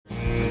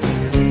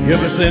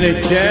Give us any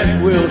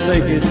chance, we'll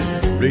take it.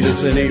 Read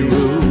us any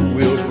rule,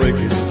 we'll break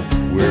it.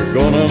 We're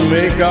gonna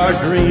make our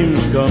dreams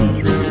come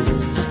true.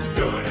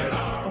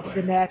 Welcome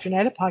to Natural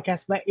Night, a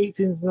podcast by 8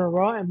 seasons in a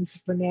row. I'm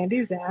Mr.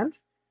 Fernandez, and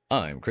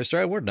I'm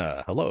Christopher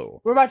Wardna. Hello.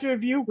 we're about to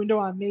review Window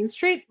on Main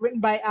Street, written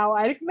by Al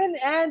Eichmann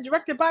and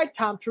directed by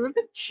Tom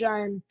Trevich.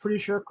 I'm pretty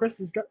sure Chris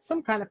has got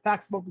some kind of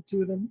facts about the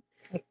two of them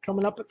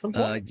coming up at some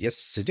point.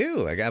 Yes, I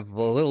do. I have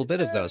a little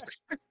bit of those.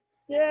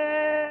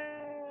 Yay!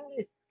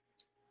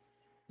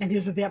 And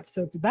here's what the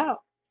episode's about.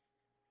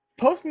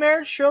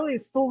 Post-marriage, Shirley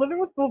is still living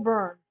with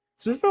Laverne,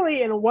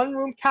 specifically in a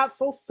one-room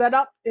capsule set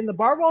up in the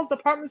Barwell's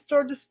department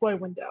store display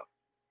window.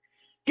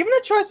 Given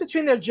a choice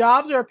between their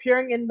jobs or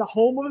appearing in the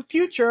home of the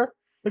future,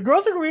 the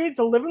girls agreed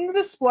to live in the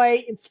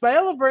display in spite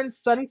of Laverne's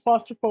sudden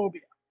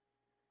claustrophobia.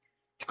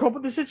 To cope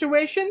with the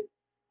situation,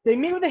 they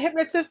meet with a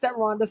hypnotist at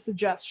Rhonda's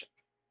suggestion.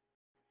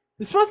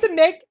 They're supposed to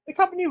make the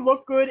company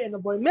look good and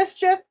avoid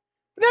mischief,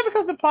 but that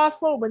becomes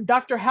impossible when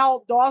Dr.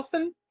 Hal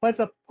Dawson plants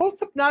a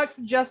post-hypnotic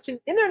suggestion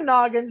in their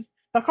noggins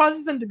that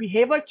causes them to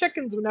behave like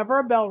chickens whenever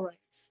a bell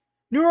rings.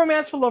 New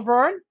romance for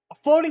Laverne, a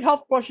floating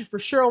health question for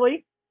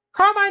Shirley,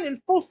 Carmine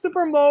in full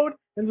super mode,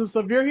 and some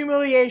severe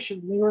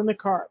humiliation linger in the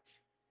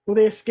cards. Will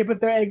they escape with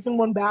their eggs in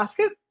one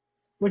basket?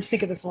 What'd you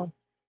think of this one?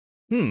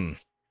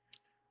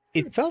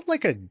 It felt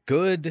like a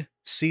good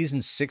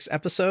season 6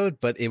 episode,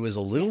 but it was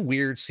a little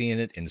weird seeing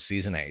it in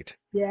season 8.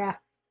 Yeah.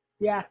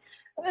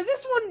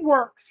 This one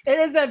works. It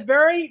is a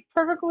very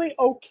perfectly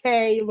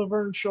okay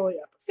Laverne Shirley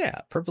episode.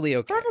 Yeah, perfectly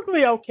okay.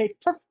 Perfectly okay.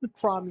 Perfectly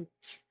crummy.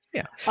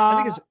 Yeah. I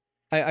think it's,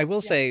 I will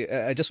say,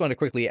 I just want to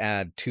quickly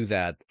add to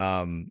that.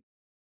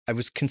 I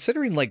was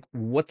considering like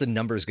what the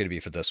number is going to be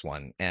for this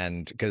one,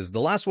 and because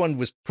the last one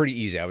was pretty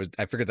easy,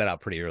 I figured that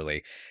out pretty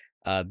early.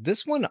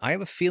 This one, I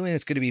have a feeling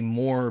it's going to be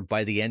more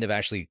by the end of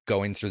actually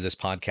going through this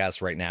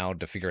podcast right now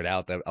to figure it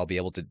out, that I'll be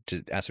able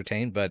to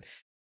ascertain. But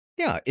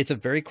yeah, it's a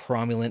very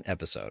cromulent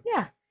episode.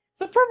 Yeah,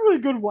 it's a perfectly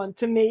good one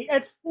to me.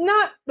 It's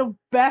not the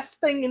best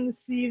thing in the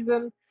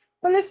season,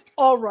 but it's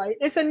all right.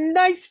 It's a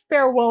nice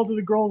farewell to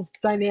the girls'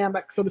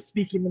 dynamic, so to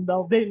speak, even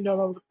though they didn't know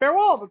that was a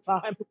farewell all the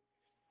time.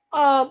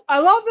 I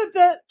love that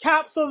the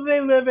capsule they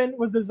live in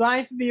was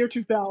designed for the year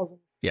 2000.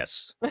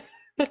 Yes.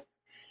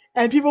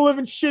 And people live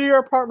in shittier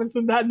apartments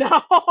than that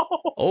now.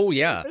 Oh,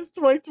 yeah. It's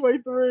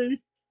 2023.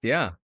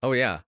 Yeah. Oh,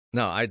 yeah.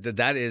 No,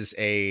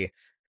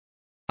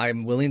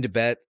 I'm willing to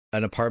bet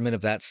an apartment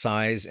of that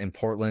size in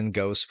Portland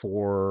goes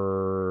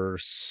for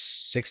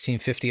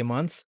 $1,650 a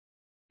month.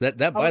 That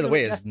by the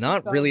way, is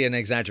not really an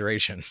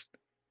exaggeration.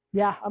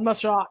 Yeah, I'm not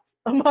shocked.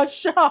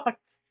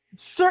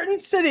 Certain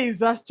cities,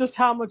 that's just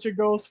how much it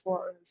goes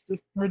for. It's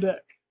just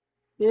ridiculous.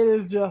 It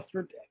is just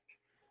ridiculous.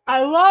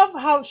 I love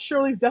how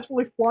Shirley's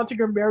definitely flaunting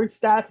her married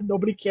stats and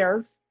nobody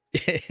cares,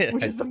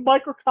 which is a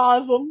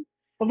microcosm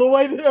of the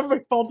way that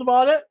everybody felt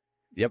about it.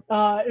 Yep.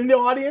 In the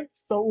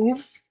audience, so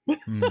oops.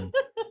 Can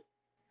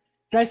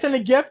I send a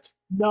gift?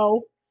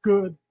 No.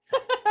 Good.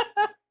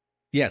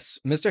 Yes,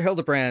 Mr.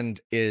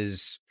 Hildebrand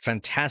is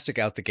fantastic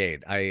out the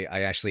gate. I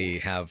actually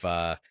have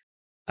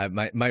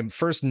my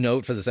first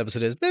note for this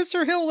episode is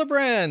Mr.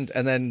 Hildebrand,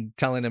 and then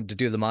telling him to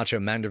do the macho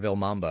Manderville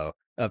Mambo.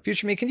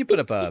 Future me, can you put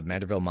up a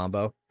Manderville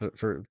Mambo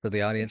for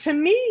the audience? To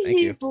me,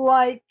 he's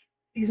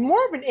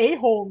more of an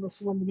a-hole in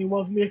this one than he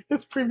was in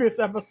his previous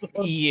episode.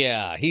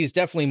 Yeah, he's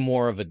definitely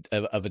more of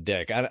a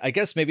dick. I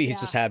guess maybe he's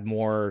just had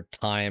more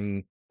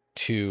time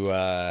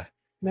to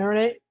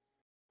marinate.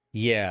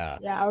 Yeah.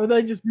 Yeah, or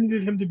they just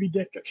needed him to be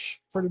dickish,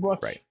 pretty much.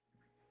 Right.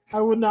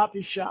 I would not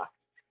be shocked.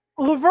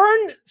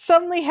 Laverne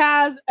suddenly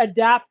has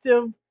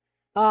adaptive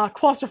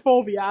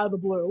claustrophobia out of the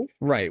blue.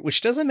 Right,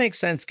 which doesn't make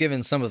sense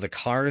given some of the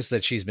cars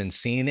that she's been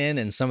seen in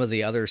and some of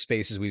the other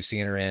spaces we've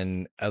seen her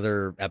in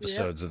other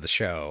episodes of the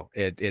show.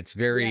 It's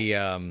very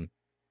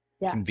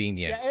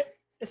convenient. Yeah,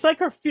 it's like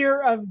her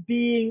fear of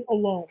being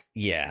alone.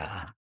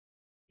 Yeah.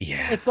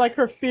 It's like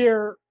her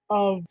fear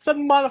of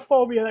sudden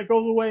monophobia that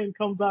goes away and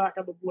comes back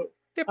out of the blue.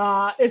 Yep.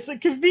 It's a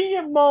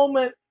convenient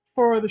moment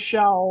for the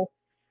show,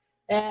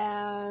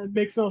 and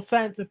makes no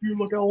sense if you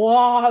look at a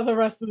lot of the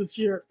rest of the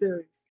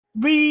series.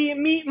 We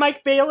meet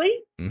Mike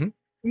Bailey in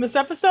this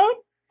episode,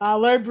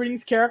 Larry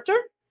Breeden's character.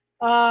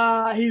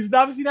 He's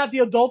obviously not the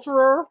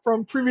adulterer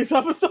from previous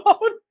episode.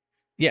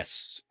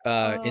 Yes,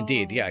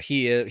 indeed. Yeah,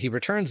 he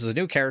returns as a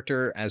new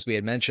character, as we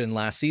had mentioned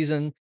last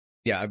season.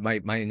 Yeah, my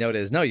note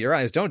is, no, your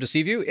eyes don't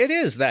deceive you. It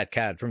is that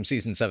cat from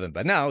season 7,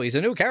 but now he's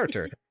a new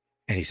character.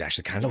 And he's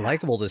actually kind of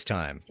likable this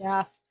time.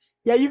 Yes.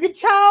 Yeah, you can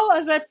tell,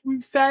 as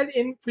we've said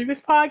in previous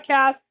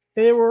podcasts,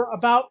 they were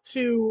about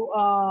to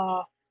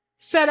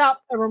set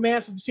up a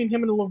romance between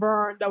him and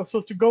Laverne that was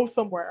supposed to go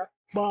somewhere.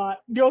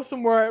 But go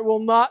somewhere it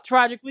will not,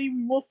 tragically.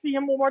 We will see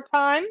him one more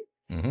time.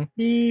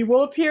 He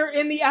will appear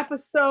in the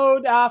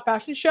episode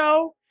fashion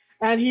show,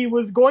 and he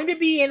was going to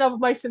be in Of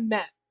Mice and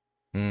Men.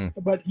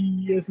 But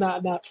he is not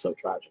in that episode,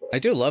 tragically. I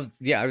do love,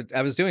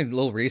 I was doing a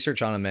little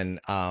research on him,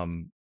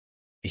 and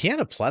he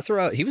had a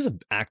plethora. He was an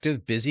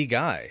active, busy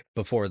guy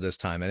before this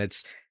time, and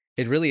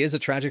it really is a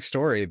tragic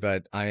story.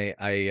 But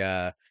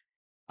I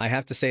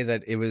have to say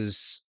that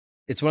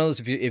it's one of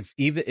those,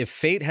 if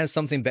fate has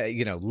something bad,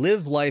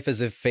 live life as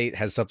if fate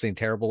has something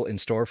terrible in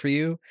store for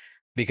you,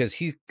 because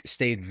he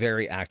stayed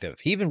very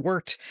active. He even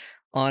worked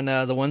on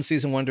the one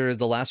season wonder,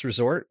 The Last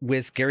Resort,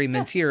 with Gary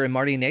Mentier and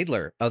Marty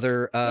Nadler,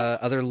 other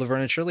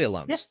Laverne and Shirley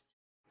alums. Yes.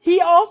 He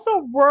also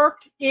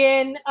worked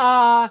in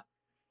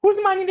Who's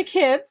Minding the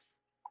Kids,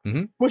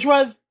 which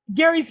was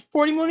Gary's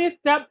 40 millionth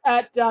step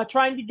at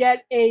trying to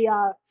get a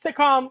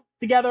sitcom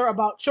together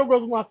about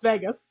showgirls in Las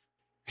Vegas.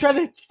 Tried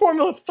the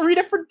formula 3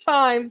 different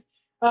times.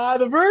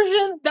 The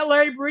version that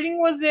Larry Breeding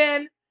was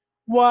in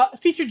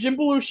featured Jim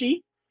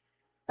Belushi.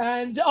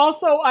 And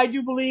also, I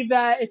do believe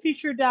that it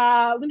featured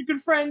Linda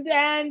Goodfriend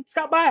and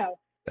Scott Baio.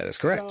 That is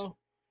correct. So,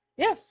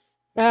 yes.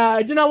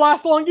 It did not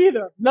last long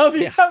either. None of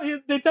the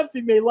attempts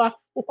he made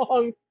last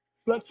long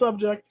for that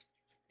subject.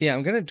 Yeah,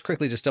 I'm going to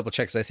quickly just double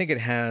check, because I think it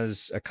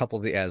has a couple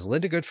of as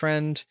Linda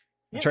Goodfriend.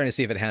 I'm trying to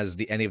see if it has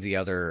any of the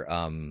other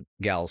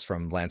gals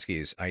from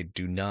Lansky's. I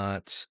do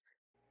not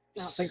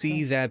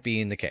see that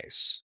being the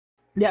case.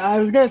 Yeah, I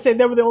was going to say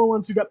they were the only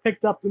ones who got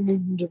picked up and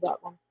moved into that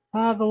one.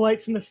 The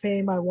lights and the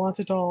fame, I want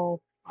it all.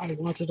 I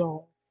want it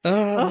all.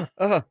 Oh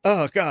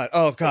God,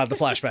 the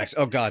flashbacks.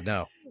 Oh God,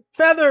 no.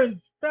 Feathers,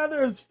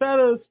 Nancy,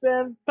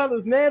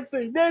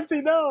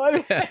 no.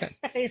 Anyway, yeah.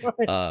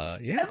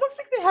 It looks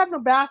like they have no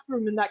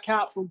bathroom in that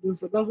capsule,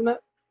 doesn't it?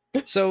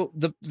 So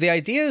the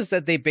idea is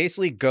that they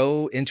basically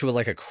go into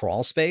a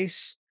crawl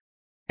space,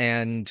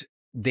 and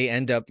they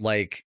end up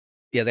they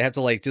have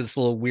to do this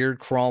little weird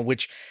crawl,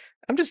 which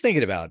I'm just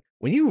thinking about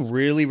when you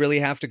really, really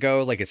have to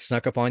go, it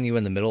snuck up on you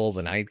in the middle of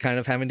the night, kind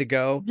of having to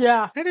go.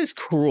 Yeah. That is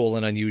cruel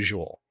and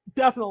unusual.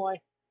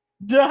 Definitely.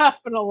 Yeah,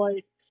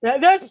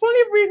 there's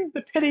plenty of reasons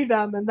to pity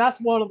them, and that's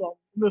one of them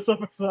in this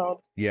episode.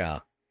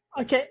 Yeah.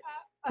 Okay,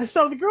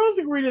 so the girls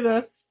agree to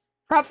this,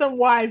 perhaps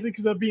unwisely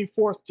because they're being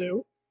forced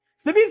to.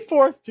 So they're being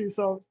forced to,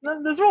 so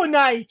there's really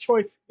not a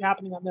choice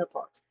happening on their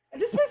part.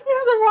 And this basically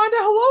has a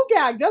Rhonda hello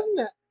gag, doesn't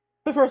it?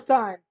 The first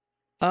time.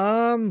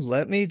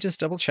 Let me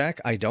just double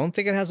check. I don't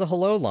think it has a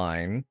hello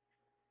line.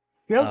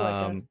 Feels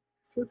like it.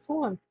 This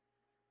one.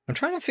 I'm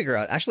trying to figure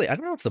out. Actually, I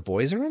don't know if the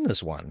boys are in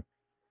this one.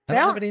 I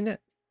don't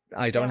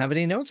have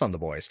any notes on the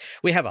boys.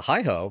 We have a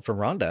hi-ho from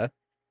Rhonda.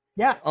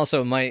 Yes.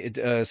 Also,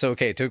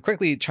 to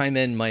quickly chime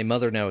in my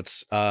mother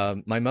notes.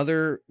 My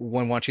mother,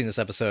 when watching this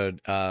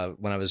episode,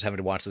 when I was having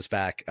to watch this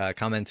back,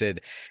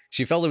 commented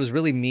she felt it was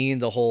really mean,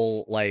 the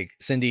whole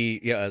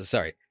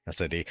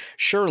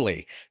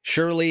Shirley,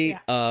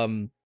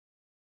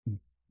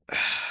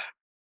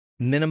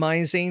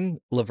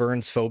 minimizing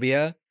Laverne's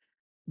phobia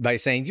by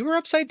saying you were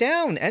upside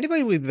down.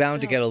 Anybody would be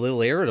bound to get a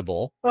little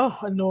irritable. Oh,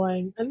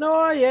 annoying.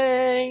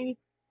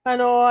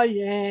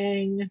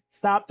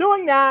 Stop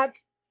doing that,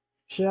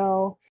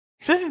 show.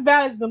 This is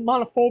bad as the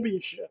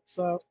monophobia shit,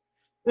 so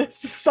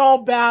this is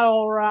all bad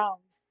all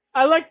around.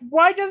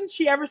 Why doesn't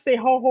she ever say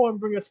ho ho and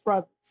bring us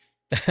presents?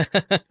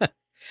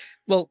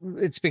 Well,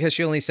 it's because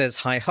she only says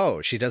hi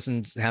ho. She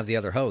doesn't have the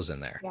other hoes in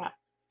there. Yeah.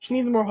 She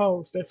needs more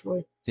hoes,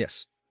 basically.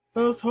 Yes.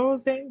 Those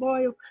hoes ain't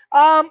loyal.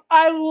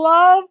 I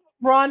love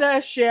Rhonda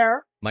as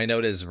Cher. My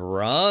note is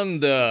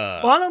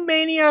Rhonda.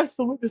 Monomania,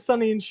 salute to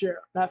Sonny and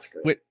Cher. That's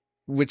great.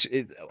 Which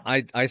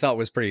I thought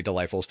was pretty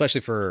delightful,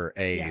 especially for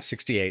a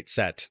 68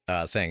 set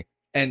thing.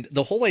 And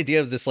the whole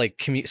idea of this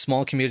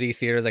small community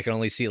theater that can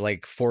only see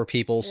 4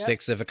 people,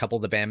 6 if a couple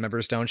of the band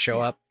members don't show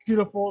up.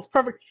 Beautiful. It's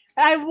perfect.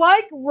 I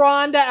like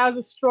Rhonda as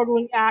a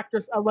struggling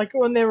actress. I like it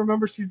when they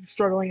remember she's a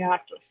struggling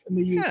actress. And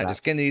they use that.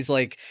 Just getting these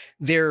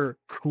they're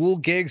cool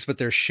gigs, but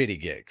they're shitty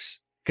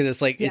gigs.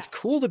 Because it's it's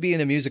cool to be in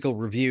a musical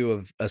review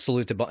of A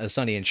Salute to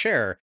Sonny and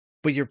Cher,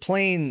 but you're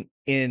playing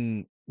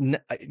in,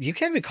 you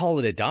can't even call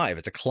it a dive.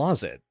 It's a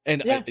closet.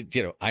 And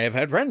I have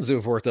had friends who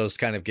have worked those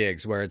kind of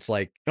gigs where it's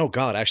oh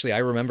God, actually, I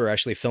remember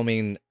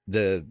filming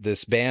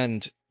this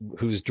band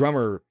whose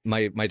drummer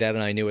my dad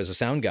and I knew as a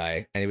sound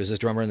guy, and he was this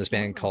drummer in this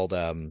band called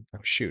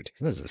this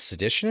is the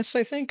Seditionists,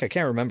 I think. I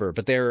can't remember,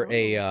 but they're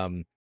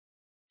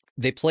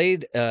they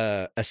played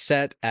a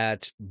set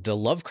at the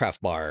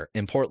Lovecraft Bar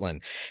in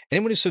Portland.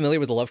 Anyone who's familiar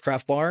with the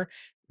Lovecraft Bar,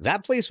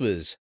 that place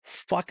was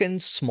fucking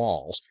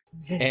small.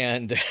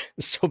 And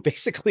so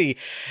basically,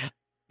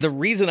 the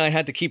reason I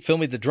had to keep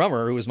filming the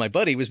drummer, who was my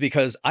buddy, was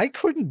because I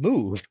couldn't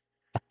move.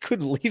 I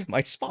couldn't leave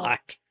my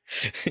spot.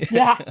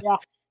 Yeah.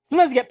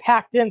 Sometimes you get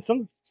packed in.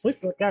 Some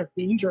places like that are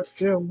dangerous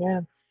too,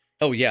 man.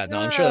 Oh, yeah. No,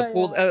 I'm sure.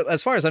 Well,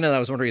 as far as I know, that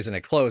was one reason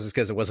it closed, is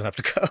because it wasn't up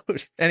to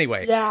code.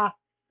 Anyway. Yeah.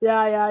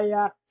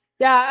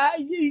 Yeah,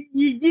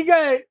 you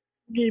gotta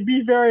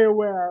be very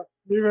aware.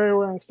 Be very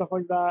aware and stuff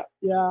like that.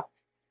 Yeah.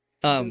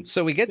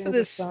 So we get to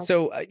this.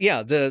 So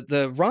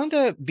the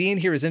Rhonda being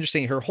here is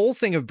interesting. Her whole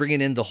thing of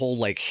bringing in the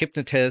whole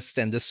hypnotist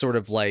and this sort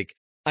of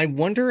I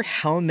wonder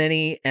how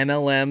many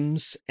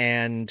MLMs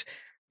and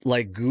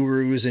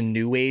gurus and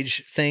new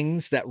age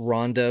things that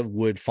Rhonda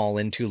would fall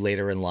into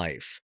later in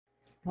life.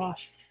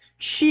 Gosh,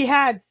 she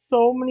had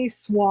so many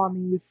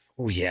swamis.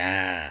 Oh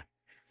yeah.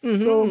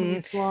 So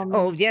many swamis.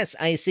 Oh yes,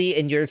 I see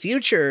in your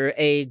future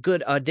a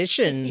good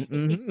audition.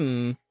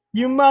 Mm-hmm.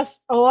 You must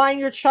align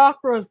your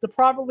chakras to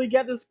properly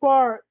get this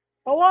part.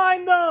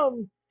 Align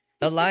them!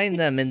 Align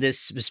them in this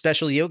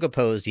special yoga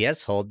pose.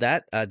 Yes, hold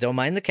that. Don't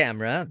mind the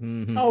camera.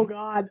 Mhm. Oh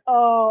God.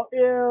 Oh,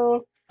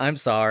 ew. I'm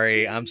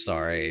sorry.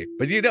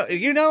 But you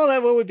know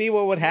that what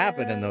would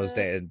happen in those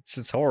days.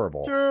 It's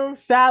horrible. True.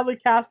 Sadly,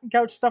 casting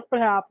couch stuff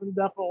would happen.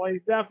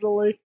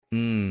 Definitely.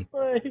 Mm.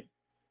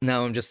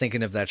 Now I'm just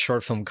thinking of that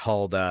short film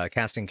called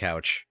Casting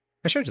Couch.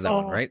 I showed you that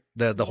one, right?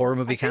 The horror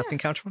movie Casting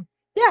Couch one?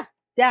 Yeah.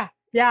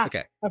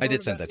 Okay. I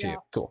did send that to you.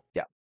 Cool.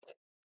 Yeah.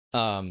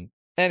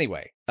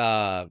 Anyway,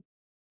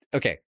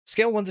 okay.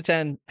 Scale 1 to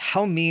 10.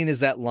 How mean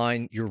is that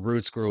line your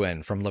roots grew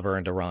in from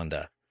Laverne to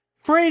Rhonda?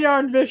 Pretty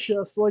darn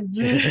vicious. Like,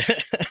 geez.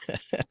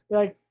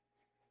 Like,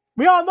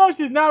 we all know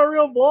she's not a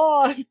real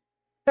blonde.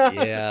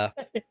 Yeah.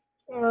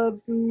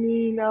 That's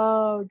mean.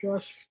 Oh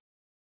gosh.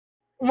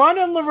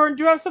 Rhonda and Laverne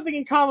do have something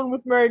in common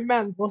with married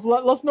men.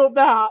 Let's note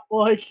that.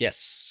 Like,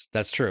 yes,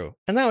 that's true.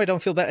 And now I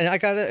don't feel bad. And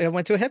I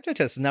went to a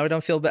hypnotist, and now I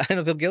don't feel bad. I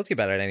don't feel guilty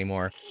about it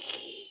anymore.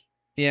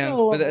 Yeah,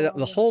 but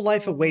the whole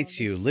life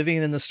awaits you, living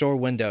in the store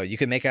window. You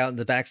can make out in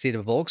the backseat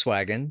of a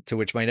Volkswagen, to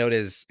which my note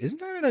is, isn't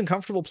that an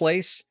uncomfortable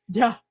place?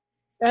 Yeah,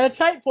 and a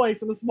tight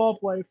place and a small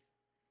place.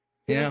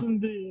 Yeah. Yes,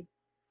 indeed.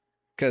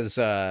 Because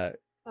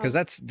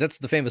that's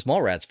the famous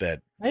Mallrats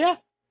bit. Yeah.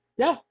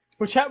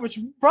 Which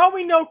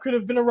probably could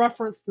have been a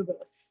reference to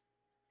this,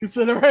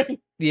 considering.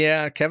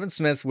 Yeah, Kevin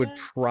Smith would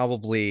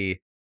probably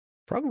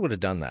would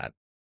have done that.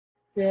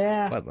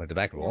 Yeah. What, like the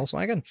back of a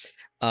Volkswagen?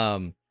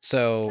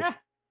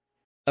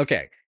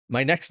 Okay.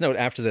 My next note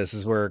after this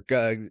is we're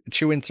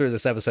chewing through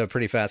this episode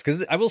pretty fast,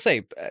 because I will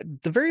say,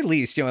 at the very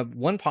least,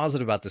 one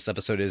positive about this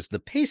episode is the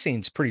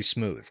pacing's pretty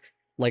smooth.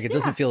 Like, it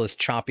doesn't feel as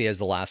choppy as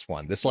the last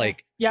one. This,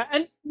 like... Yeah,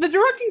 and the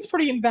directing's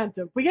pretty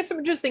inventive. We get some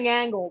interesting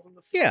angles in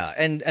this. Yeah,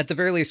 and at the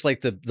very least, like,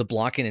 the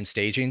blocking and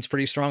staging's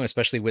pretty strong,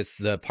 especially with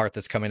the part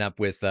that's coming up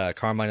with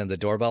Carmine and the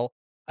doorbell.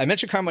 I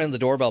mentioned Carmine and the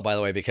doorbell, by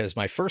the way, because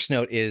my first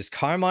note is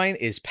Carmine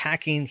is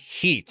packing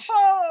heat.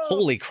 Oh!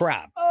 Holy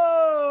crap.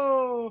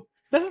 Oh!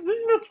 This is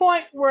the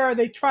point where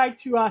they try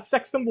to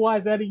sex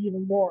symbolize Eddie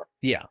even more.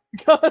 Yeah.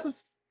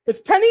 Because it's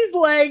Penny's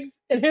legs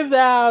and his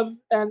abs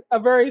and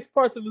various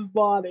parts of his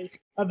body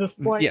at this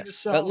point.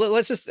 Yes.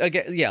 Let's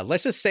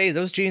just say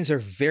those jeans are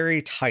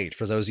very tight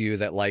for those of you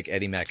that like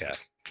Eddie Mecca.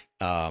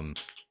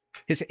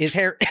 His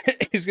hair,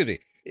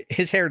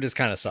 his hair does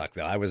kind of suck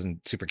though. I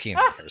wasn't super keen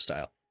on the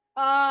hairstyle.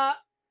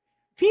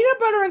 Peanut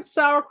butter and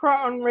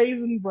sauerkraut on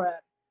raisin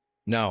bread.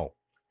 No.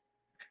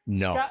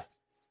 First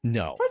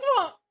of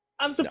all,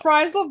 I'm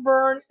surprised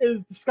Laverne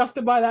is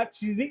disgusted by that.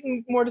 She's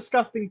eating more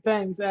disgusting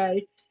things,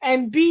 A.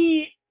 And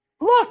B,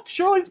 look,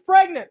 Shirley's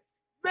pregnant.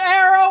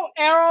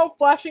 Arrow,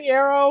 flashing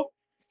arrow.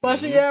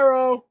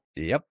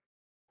 Yep.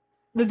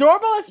 The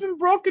doorbell has been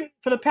broken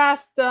for the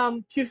past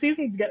 2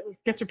 seasons.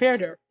 Gets repaired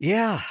here.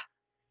 Yeah.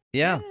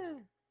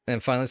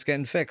 And finally it's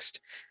getting fixed.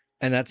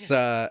 And that's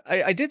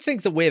I did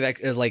think the way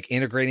of like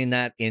integrating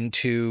that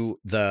into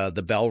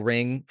the bell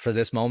ring for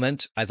this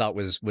moment I thought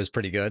was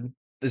pretty good.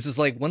 This is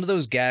like one of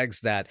those gags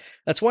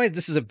that's why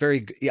this is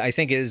I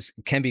think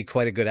can be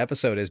quite a good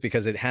episode, is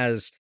because it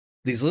has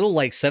these little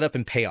like setup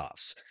and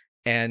payoffs.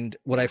 And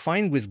what I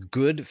find with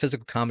good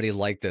physical comedy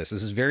like this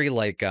is very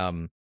like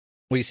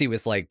what you see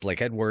with like Blake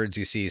Edwards,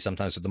 you see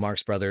sometimes with the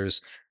Marx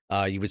Brothers,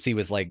 you would see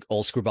with like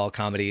old screwball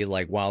comedy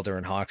like Wilder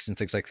and Hawks and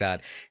things like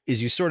that,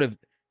 is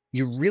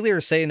you really are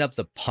setting up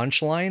the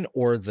punchline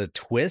or the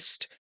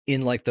twist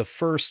in like the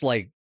first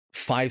like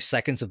 5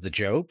 seconds of the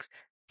joke.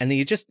 And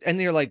then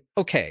you're like,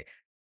 okay,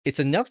 it's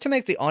enough to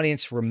make the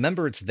audience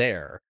remember it's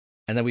there.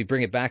 And then we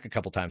bring it back a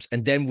couple times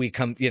and then we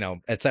come,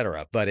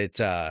 etc. But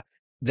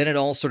then it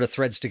all sort of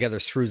threads together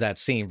through that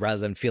scene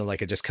rather than feel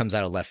like it just comes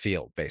out of left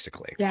field,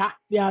 basically. Yeah,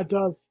 it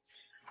does.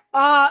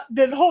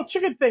 The whole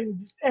chicken thing,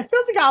 it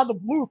feels like out of the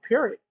blue,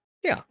 period.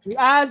 Yeah.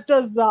 As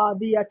does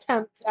the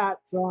attempt at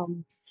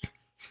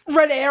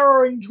red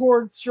arrowing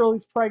towards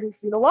Shirley's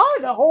pregnancy. And a lot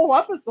of the whole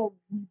episode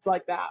reads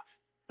like that,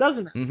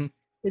 doesn't it? Mm-hmm.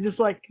 It's just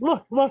like,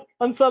 look,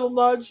 unsubtle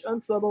nudge,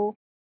 unsubtle.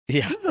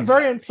 Yeah. This is a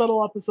very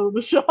unsubtle episode of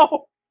the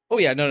show. Oh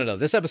yeah, no.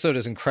 This episode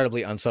is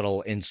incredibly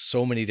unsubtle in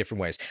so many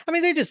different ways. I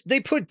mean, they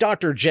put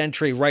Dr.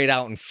 Gentry right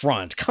out in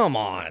front. Come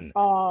on.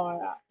 Oh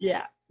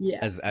yeah.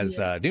 As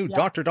new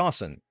Dr.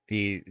 Dawson.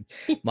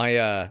 My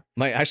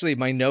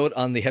note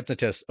on the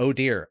hypnotist. Oh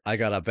dear, I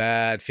got a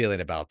bad feeling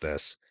about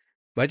this.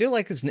 But I do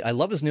like I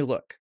love his new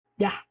look.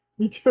 Yeah,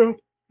 me too.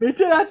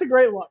 That's a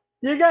great look.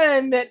 You gotta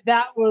admit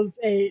that's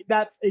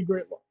a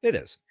great look. It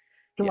is.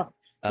 Come on.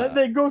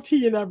 The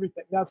goatee and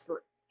everything. That's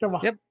great. Come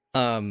on. Yep.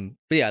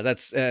 But yeah,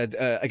 that's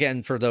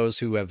again for those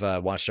who have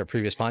watched our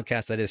previous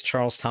podcast. That is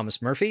Charles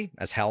Thomas Murphy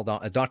as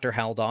Dr.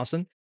 Hal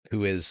Dawson,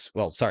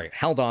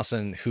 Hal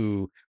Dawson,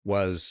 who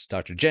was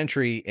Dr.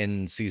 Gentry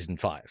in season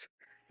 5.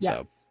 Yes.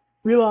 So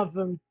we love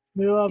him.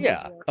 We love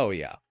him. Oh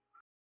yeah.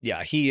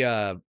 He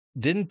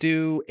didn't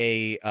do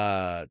a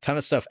ton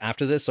of stuff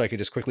after this, so I could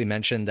just quickly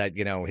mention that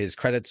his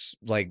credits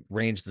like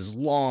range this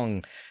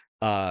long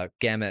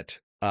gamut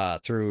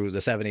through the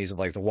 70s of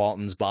like the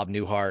Waltons, Bob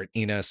Newhart,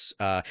 Enos.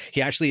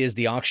 He actually is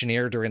the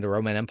auctioneer during the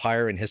Roman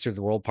Empire in History of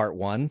the World Part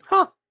 1.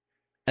 Huh.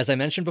 As I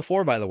mentioned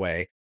before, by the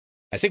way,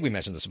 I think we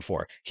mentioned this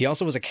before. He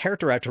also was a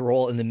character actor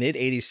role in the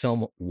mid-'80s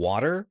film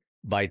Water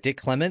by Dick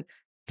Clement.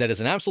 That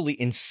is an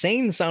absolutely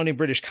insane sounding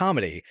British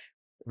comedy.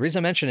 The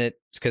reason I mention it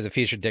is because it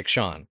featured Dick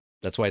Shawn.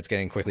 That's why it's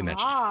getting quickly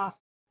mentioned. Ah,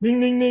 ding,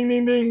 ding, ding,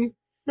 ding, ding.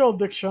 Good old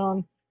Dick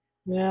Shawn.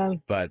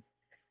 Man. But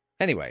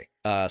anyway,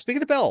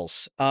 speaking of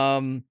bells,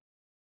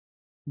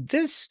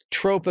 this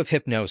trope of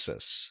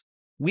hypnosis,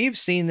 we've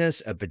seen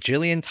this a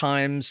bajillion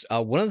times.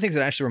 One of the things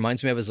that actually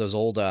reminds me of is those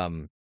old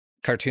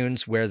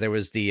cartoons where there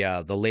was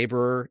the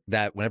laborer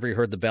that whenever he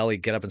heard the bell,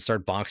 he'd get up and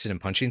start boxing and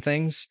punching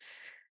things.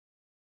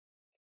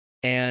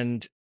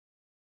 And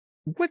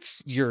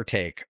what's your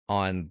take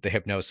on the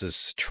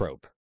hypnosis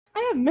trope?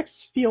 I have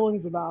mixed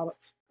feelings about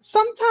it.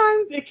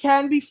 Sometimes it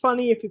can be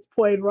funny if it's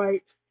played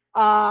right.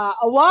 A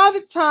lot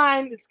of the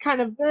time, it's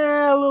kind of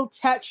a little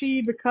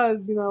touchy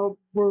because,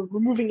 we're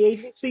removing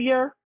agency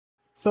here.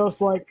 So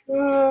it's like,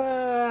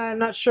 I'm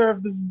not sure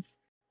if this is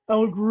a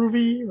little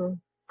groovy or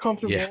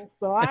comfortable. Yeah.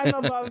 So I'm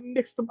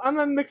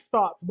a mixed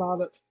thoughts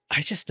about it.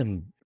 I just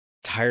am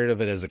tired of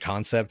it as a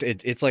concept.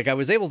 It's like I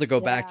was able to go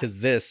back to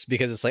this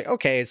because it's like,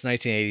 okay, it's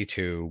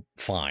 1982,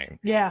 fine.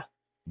 Yeah.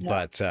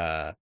 But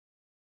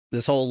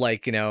this whole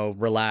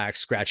relax,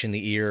 scratching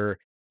the ear.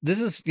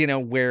 This is,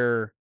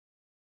 where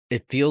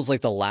it feels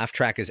like the laugh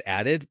track is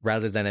added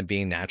rather than it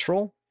being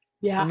natural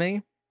for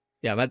me.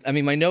 Yeah, I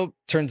mean, my note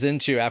turns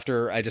into,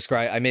 after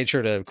I made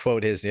sure to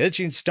quote his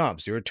itching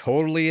stumps. You're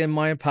totally in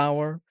my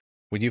power.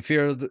 When you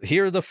hear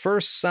the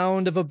first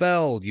sound of a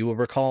bell, you will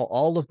recall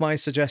all of my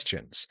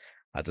suggestions.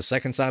 At the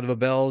second sound of a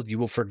bell, you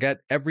will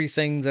forget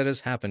everything that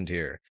has happened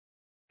here.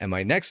 And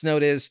my next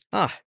note is,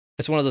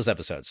 it's one of those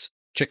episodes.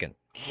 Chicken.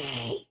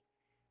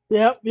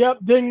 Yep,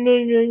 ding,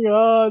 ding, ding,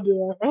 oh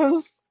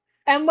dear.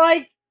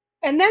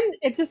 And then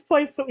it just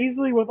plays so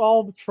easily with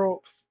all the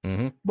tropes.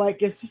 Mm-hmm.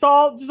 Like, it's just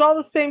all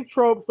the same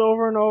tropes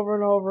over and over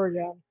and over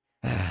again.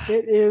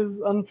 It is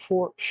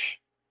unfortunate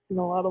in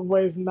a lot of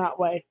ways in that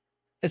way.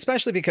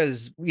 Especially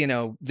because,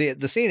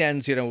 the scene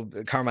ends,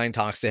 Carmine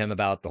talks to him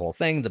about the whole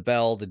thing, the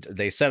bell,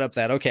 they set up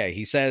that, okay,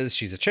 he says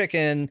she's a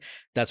chicken.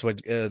 That's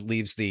what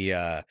leaves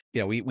the,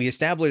 we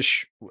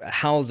establish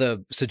how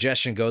the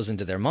suggestion goes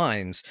into their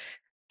minds.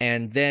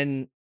 And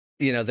then,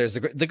 there's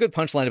the good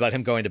punchline about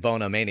him going to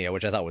Bonomania,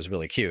 which I thought was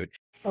really cute.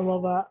 I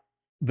love that.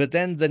 But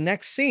then the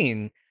next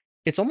scene,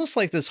 it's almost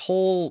like this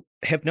whole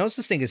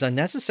hypnosis thing is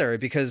unnecessary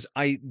because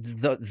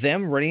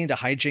them running into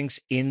hijinks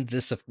in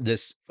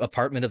this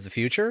apartment of the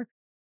future,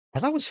 I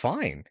thought was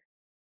fine.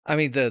 I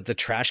mean, the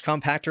trash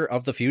compactor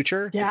of the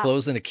future, the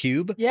clothes in a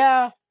cube.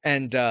 Yeah.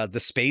 And the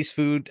space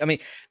food. I mean,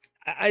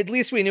 at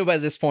least we knew by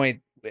this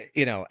point,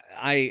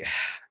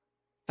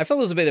 I felt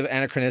it was a bit of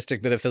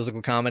anachronistic, bit of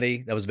physical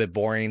comedy that was a bit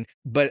boring.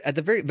 But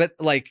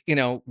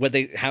when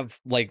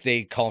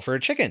they call for a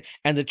chicken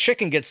and the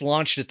chicken gets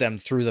launched at them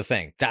through the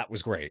thing. That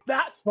was great.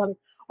 That's funny.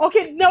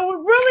 Okay, no, what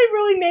really,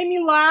 really made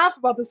me laugh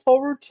about this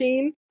whole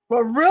routine,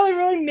 what really,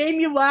 really made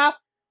me laugh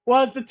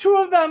was the two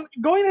of them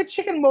going into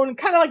chicken mode and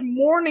kind of like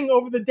mourning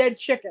over the dead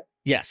chicken.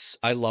 Yes,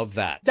 I love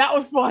that. That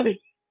was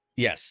funny.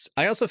 Yes.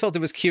 I also felt it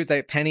was cute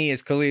that Penny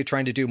is clearly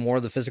trying to do more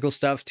of the physical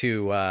stuff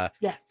to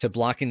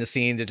blocking the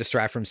scene to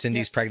distract from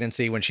Cindy's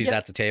pregnancy when she's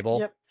at the table.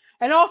 Yep.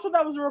 And also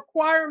that was a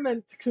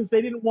requirement because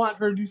they didn't want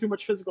her to do too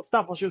much physical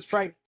stuff while she was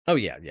pregnant. Oh,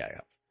 yeah.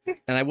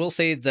 And I will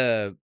say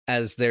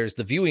as there's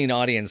the viewing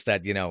audience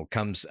that,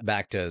 comes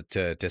back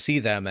to see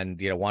them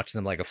and, watch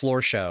them like a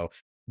floor show,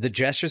 the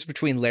gestures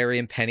between Larry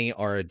and Penny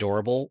are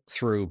adorable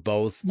through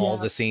both all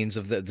the scenes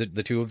of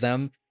the two of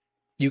them.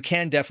 You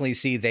can definitely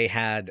see they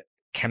had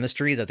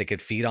chemistry that they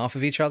could feed off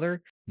of each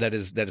other. That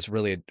is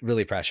really,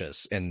 really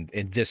precious in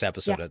this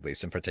episode, at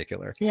least in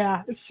particular.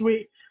 Yeah, it's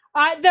sweet.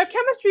 Their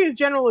chemistry is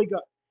generally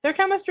good. Their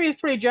chemistry is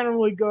pretty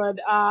generally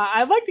good.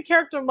 I like the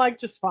character of Mike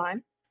just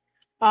fine.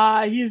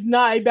 He's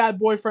not a bad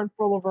boyfriend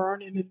for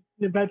Laverne, and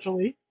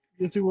eventually,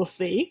 as we will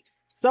see.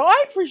 So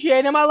I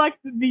appreciate him. I like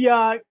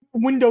the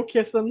window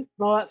kissing and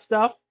all that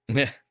stuff.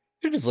 Yeah.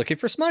 You're just looking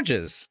for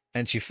smudges,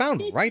 and she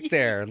found right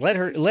there.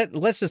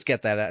 Let's just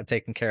get that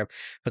taken care of.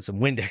 Put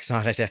some Windex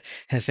on it,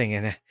 a thing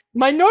in it.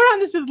 My note on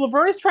this is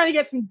Laverne is trying to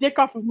get some dick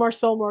off of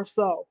Marcel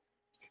Marceau.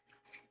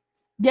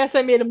 Yes,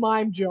 I made a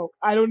mime joke.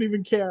 I don't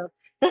even care.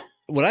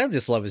 What I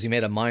just love is you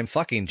made a mime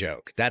fucking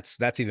joke.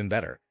 That's even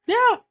better.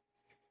 Yeah.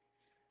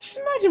 Just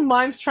imagine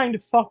mimes trying to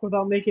fuck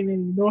without making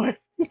any noise.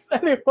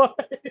 Anyway.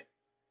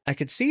 I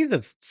could see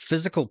the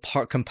physical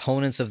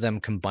components of them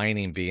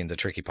combining being the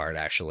tricky part,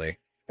 actually.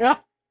 Yeah.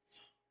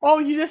 Oh,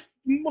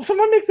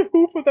 someone makes a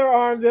hoop with their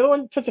arms, the other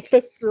one puts a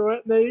fist through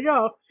it, and there you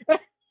go.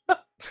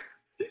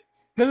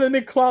 Then they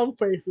make clown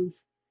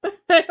faces.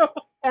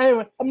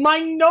 Anyway, my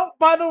note,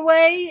 by the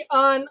way,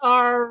 on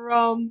our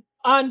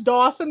on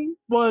Dawson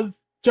was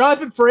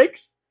Jonathan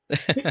Frakes.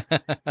 It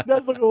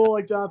does look a little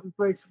like Jonathan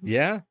Frakes.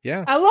 Yeah.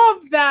 I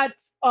love that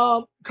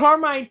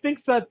Carmine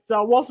thinks that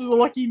Walter's a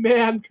lucky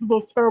man because of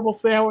those terrible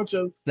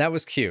sandwiches. That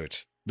was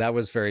cute. That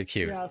was very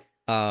cute. Yes.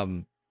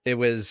 It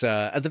was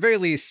at the very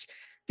least,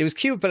 it was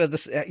cute,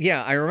 but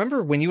I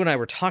remember when you and I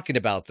were talking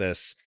about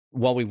this,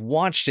 while we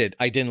watched it,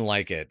 I didn't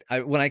like it.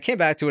 When I came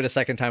back to it a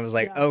second time, I was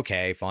like,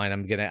 okay, fine.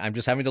 I'm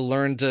just having to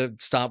learn to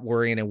stop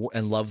worrying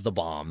and love the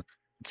bomb.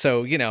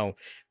 So, you know,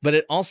 but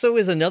it also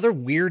is another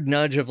weird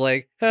nudge of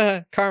like,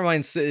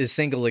 Carmine is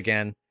single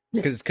again.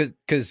 Because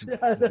it's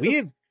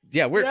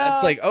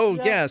like, oh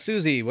yeah,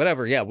 Susie,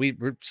 whatever. Yeah,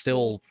 we're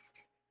still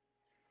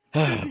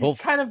Susie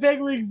kind of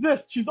vaguely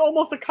exists. She's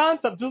almost a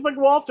concept, just like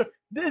Walter.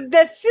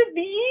 That's it.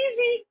 The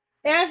easy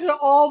answer to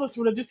all this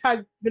would have just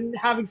been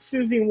having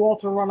Susie and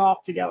Walter run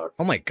off together.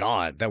 Oh my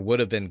God, that would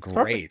have been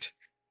great.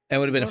 It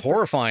would have been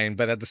horrifying,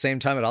 but at the same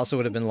time, it also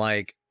would have been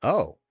like,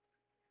 oh,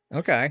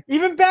 okay.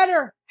 Even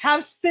better,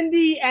 have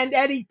Cindy and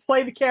Eddie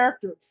play the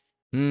characters.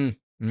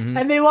 Mm-hmm.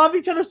 And they love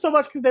each other so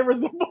much because they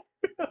resemble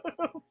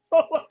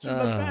so much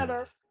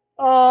better.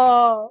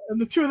 And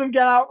the two of them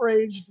get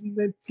outraged and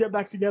they get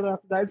back together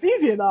after that. It's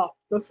easy enough.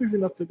 That's easy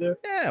enough to do.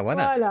 Yeah, why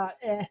not?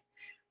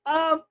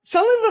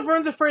 Suddenly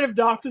Laverne's afraid of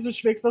doctors,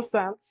 which makes no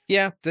sense.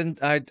 Yeah, then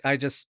I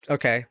just,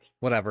 okay,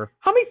 whatever.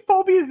 How many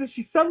phobias does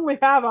she suddenly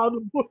have out of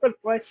the blue?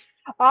 Like,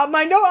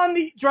 my note on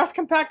the dress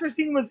compactor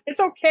scene was, it's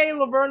okay,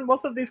 Laverne,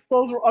 most of these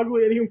clothes were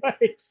ugly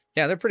anyway.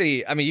 Yeah, they're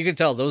pretty, I mean, you can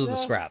tell those are the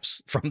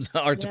scraps from the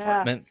art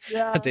department.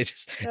 Yeah. They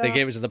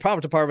gave it to the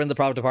prop department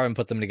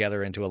put them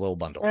together into a little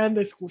bundle. And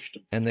they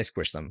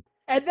squished them.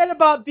 And then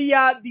about the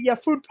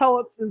food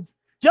pellets is,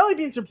 jelly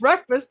beans for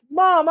breakfast?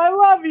 Mom, I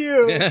love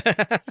you!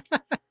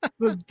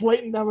 The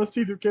blatant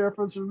MST2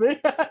 characters for me.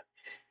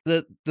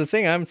 The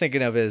thing I'm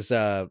thinking of is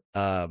oh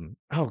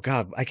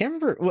God, I can't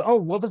remember. Oh,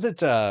 what was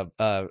it?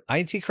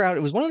 IT Crowd.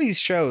 It was one of these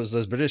shows,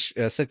 those British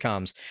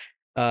sitcoms.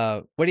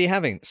 What are you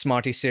having?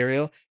 Smarties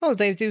cereal? Oh,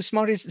 they do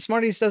Smarties.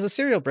 Smarties does a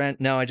cereal brand.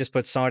 No, I just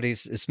put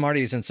Smarties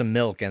in some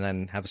milk and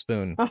then have a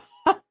spoon.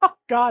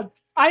 God,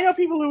 I know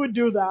people who would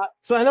do that.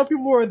 So I know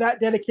people who are that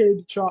dedicated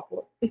to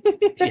chocolate.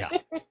 Yeah.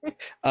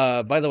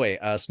 By the way,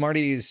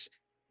 Smarties.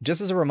 Just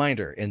as a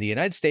reminder, in the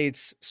United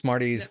States,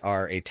 Smarties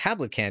are a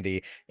tablet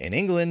candy. In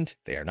England,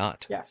 they are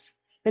not. Yes.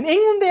 In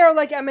England, they are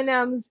like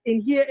M&Ms. In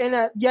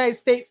the United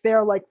States, they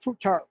are like fruit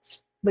tarts,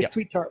 like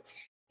sweet tarts.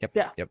 Yep.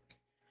 Yeah. Yep.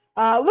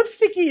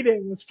 Lipstick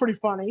eating was pretty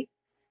funny.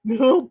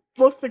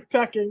 Lipstick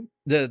pecking.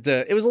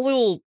 It was a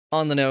little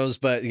on the nose,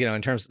 but you know,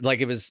 in terms like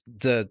it was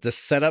the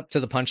setup to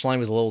the punchline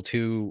was a little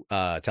too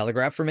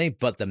telegraphed for me.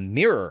 But the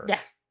mirror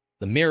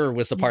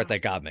was the part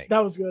that got me.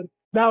 That was good.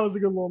 That was a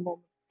good little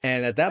moment.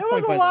 And at that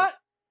point, was a lot.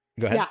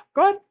 Go ahead. Yeah,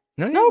 go ahead.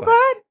 No, go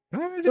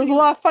ahead. There's a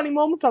lot of funny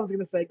moments I was going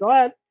to say. Go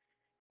ahead.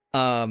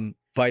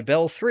 By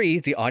bell 3,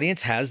 the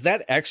audience has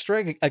that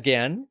extra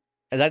again.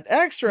 And that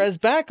extra is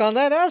back on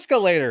that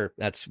escalator.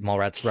 That's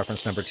Mallrats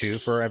reference number 2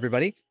 for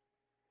everybody.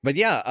 But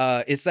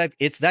yeah, it's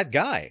that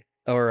guy.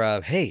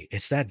 Or, hey,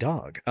 it's that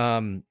dog.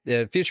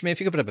 Future Man,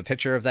 if you could put up a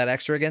picture of that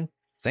extra again.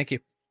 Thank you.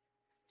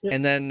 Yep.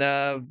 And then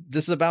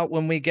this is about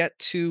when we get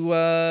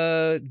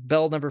to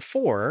bell number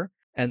 4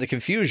 and the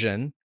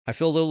confusion. I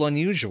feel a little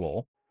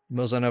unusual.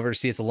 Moves on over to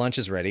see if the lunch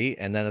is ready,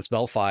 and then it's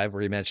bell 5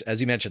 where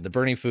as you mentioned, the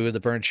burning food, the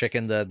burnt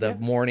chicken, the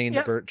morning,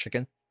 the burnt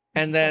chicken,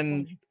 and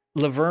then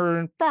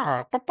Laverne,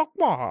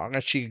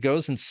 as she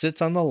goes and sits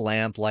on the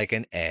lamp like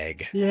an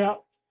egg. Yeah.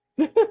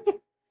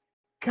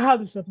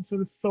 God, this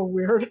episode is so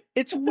weird.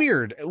 It's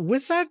weird.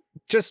 Was that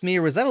just me,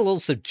 or was that a little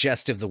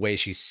suggestive the way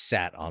she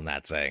sat on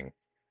that thing?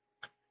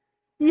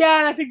 Yeah,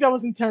 and I think that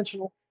was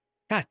intentional.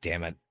 God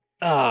damn it.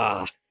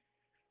 Oh,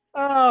 it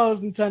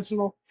was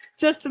intentional.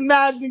 Just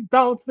imagining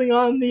bouncing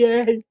on the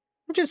egg.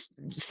 I'm just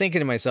thinking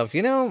to myself,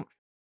 you know,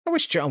 I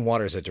wish John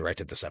Waters had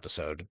directed this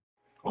episode.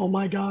 Oh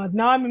my God.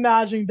 Now I'm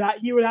imagining that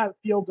he would have a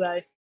field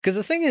day. Because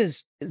the thing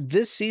is,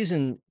 this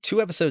season,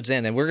 2 episodes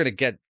in, and we're going to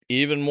get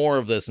even more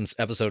of this in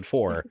episode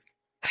 4,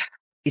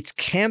 it's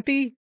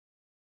campy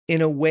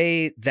in a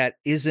way that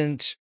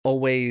isn't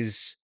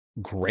always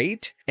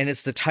great. And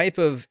it's the type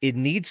of, it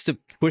needs to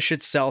push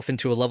itself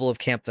into a level of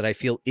camp that I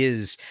feel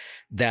is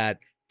that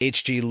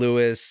H.G.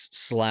 Lewis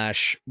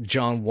 /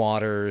 John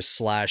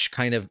Waters /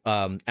 kind of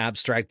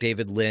abstract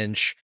David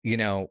Lynch, you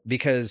know,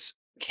 because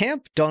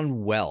camp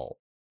done well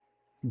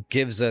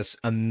gives us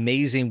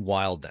amazing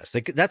wildness.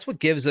 That's what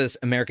gives us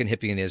American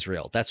Hippie in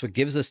Israel. That's what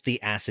gives us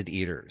the Acid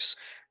Eaters.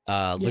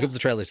 Look up the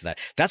trailer to that.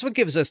 That's what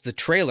gives us the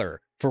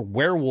trailer for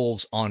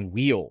Werewolves on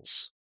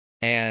Wheels.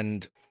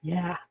 And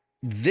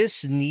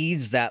this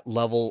needs that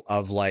level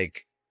of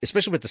like,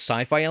 especially with the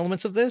sci-fi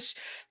elements of this,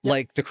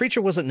 like the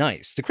creature wasn't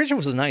nice. The creature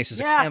was nice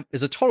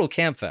as a total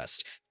camp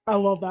fest. I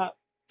love that.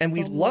 And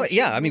we love it.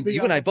 Yeah, I mean,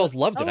 you and I both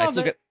loved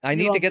it. I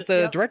need to get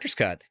the director's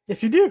cut.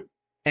 Yes, you do.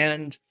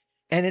 And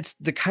it's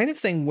the kind of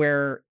thing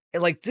where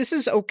like, this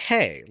is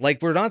okay. Like,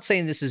 we're not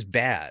saying this is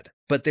bad,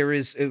 but there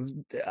is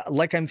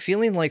like, I'm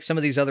feeling like some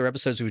of these other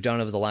episodes we've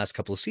done over the last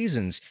couple of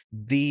seasons,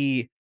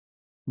 the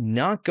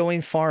not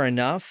going far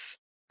enough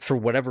for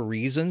whatever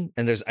reason,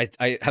 and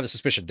I have a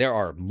suspicion there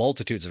are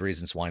multitudes of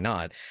reasons why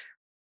not.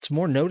 It's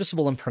more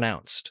noticeable and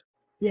pronounced.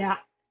 Yeah,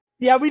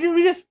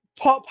 we just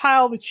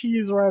pile the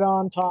cheese right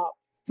on top.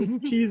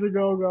 Just cheese a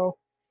go.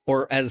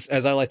 Or as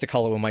I like to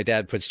call it when my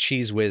dad puts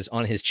cheese whiz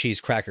on his cheese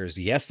crackers.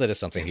 Yes, that is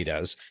something he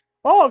does.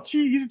 Oh,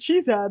 he's a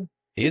cheesehead.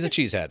 He is a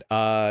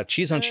cheesehead.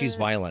 Cheese on cheese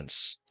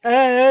violence.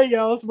 There you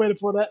go. That's the way to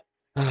put it.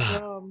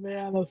 Oh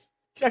man, that's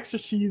extra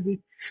cheesy.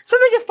 So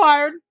they get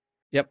fired.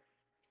 Yep.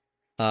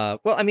 Well,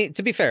 I mean,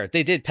 to be fair,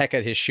 they did peck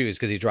at his shoes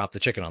because he dropped the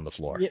chicken on the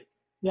floor. Yep.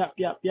 That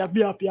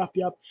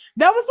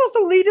was supposed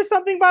to lead to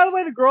something, by the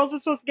way. The girls are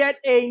supposed to get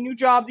a new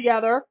job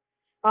together.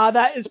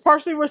 That is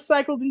partially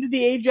recycled into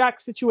the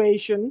Ajax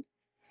situation.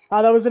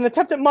 That was an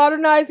attempt at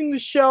modernizing the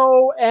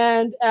show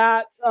and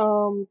at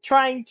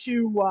trying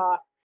to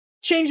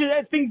change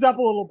things up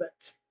a little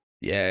bit.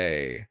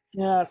 Yay!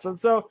 Yeah,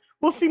 so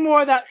we'll see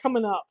more of that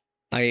coming up.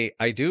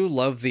 I do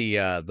love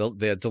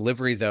the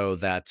delivery though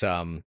that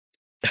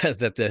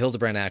that the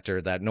Hildebrand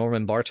actor that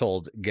Norman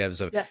Barthold gives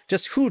of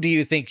just who do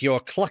you think you're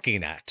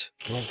clucking at?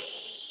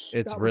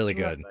 It's really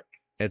good.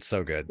 It's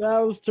so good. That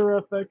was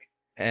terrific.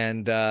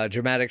 And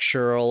dramatic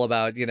Shirl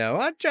about,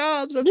 our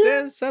jobs of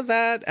this, of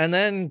that. And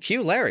then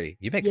cue Larry.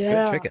 You make a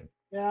good chicken.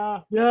 Yeah.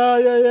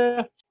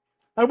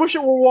 I wish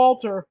it were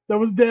Walter that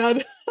was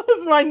dead.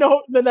 That's my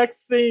note in the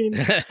next scene.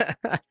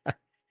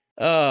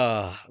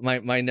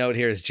 My note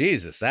here is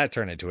Jesus. That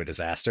turned into a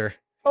disaster.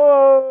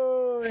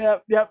 Oh,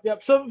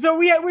 yep. So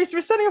we're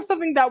setting up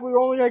something that we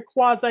only like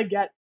quasi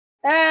get.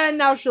 And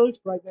now Shirley's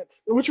pregnant,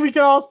 which we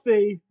can all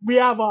see. We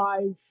have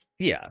eyes.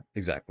 Yeah,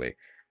 exactly.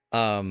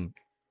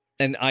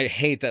 And I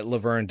hate that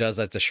Laverne does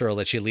that to Shirley,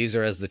 that she leaves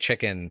her as the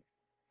chicken.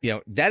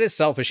 That is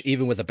selfish,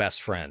 even with a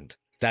best friend.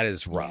 That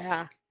is rough.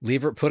 Yeah.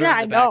 Leave her, put her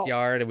in the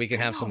backyard, and we can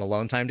have some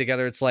alone time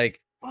together. It's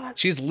like,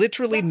 she's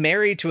literally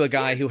married to a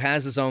guy who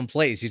has his own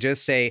place. You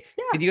just say,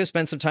 can you go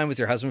spend some time with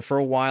your husband for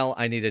a while?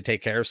 I need to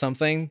take care of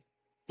something.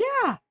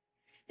 Yeah,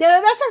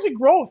 that's actually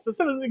gross. That's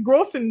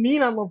gross and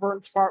mean on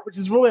Laverne's part, which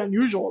is really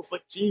unusual. It's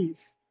like,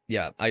 geez.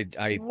 Yeah,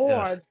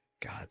 Lord.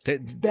 God,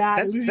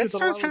 that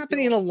starts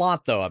happening a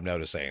lot, though, I'm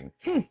noticing.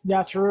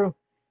 Yeah, true.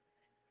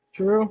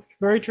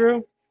 Very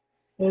true.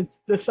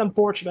 It's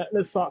unfortunate.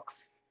 It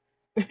sucks.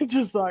 It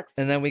just sucks.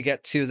 And then we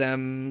get to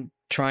them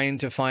trying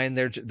to find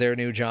their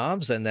new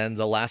jobs, and then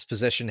the last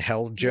position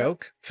held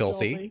joke,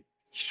 filthy.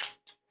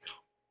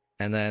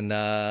 And then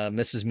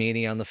Mrs.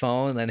 Meany on the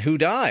phone, and then who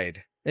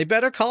died? They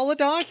better call a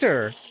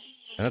doctor.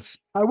 And that's.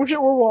 I wish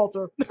it were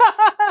Walter.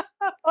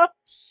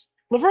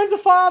 Laverne's a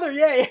father,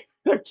 yay!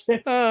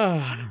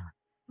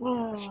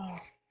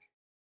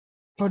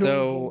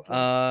 So,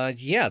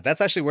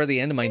 that's actually where the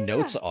end of my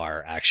notes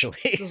are,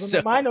 actually.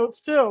 So my notes,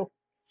 too.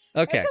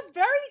 Okay. It's a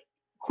very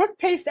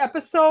quick-paced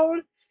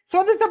episode.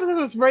 So this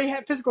episode is very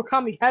physical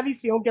comedy heavy, so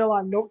you don't get a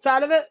lot of notes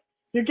out of it.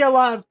 You get a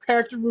lot of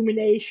character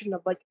rumination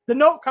of, the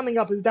note coming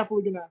up is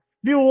definitely going to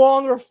be a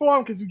longer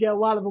form because we get a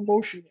lot of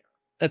emotion here.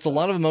 It's a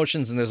lot of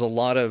emotions, and there's a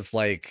lot of,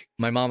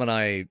 my mom and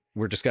I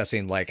were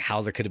discussing,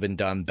 how that could have been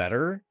done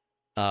better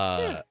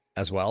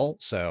as well.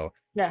 So,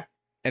 yeah.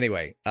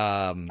 Anyway,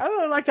 I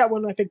really like that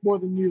one, I think, more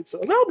than you, so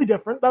that'll be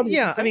different. I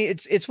mean,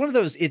 it's one of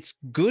those, it's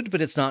good,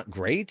 but it's not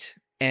great,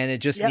 and it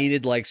just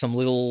needed, some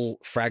little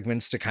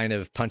fragments to kind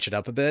of punch it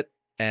up a bit,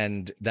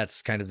 and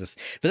that's kind of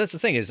but that's the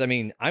thing is, I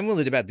mean, I'm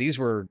willing to bet these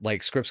were,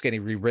 scripts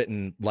getting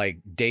rewritten,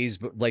 days,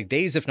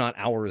 if not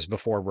hours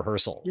before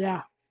rehearsal.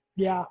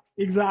 Yeah,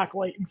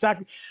 exactly.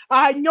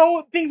 I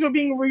know things were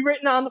being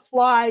rewritten on the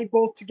fly,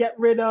 both to get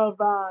rid of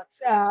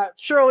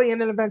Shirley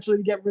and then eventually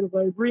to get rid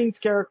of Green's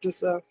character,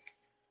 so...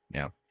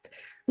 Yeah.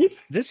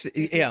 This,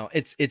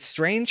 it's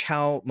strange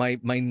how my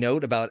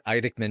note about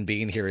Eidechman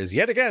being here is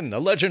yet again a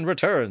legend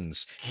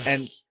returns,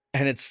 and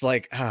it's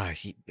like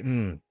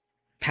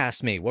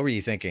past me. What were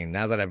you thinking?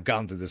 Now that I've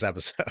gone through this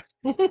episode,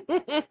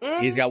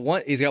 he's got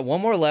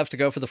one more left to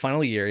go for the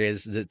final year. He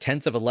is the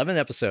 10th of 11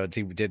 episodes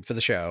he did for the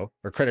show,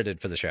 or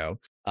credited for the show.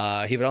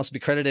 He would also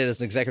be credited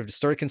as an executive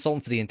story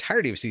consultant for the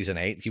entirety of season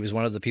 8. He was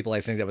one of the people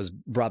I think that was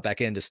brought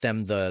back in to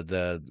stem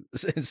the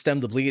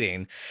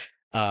bleeding.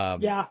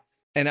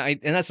 And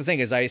that's the thing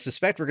is, I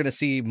suspect we're going to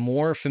see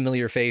more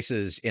familiar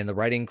faces in the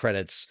writing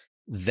credits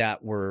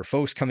that were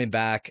folks coming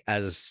back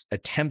as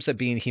attempts at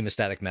being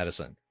hemostatic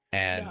medicine.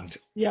 And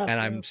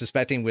I'm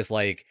suspecting with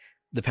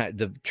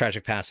the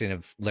tragic passing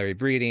of Larry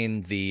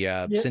Breeding,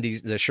 the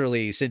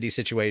Shirley Cindy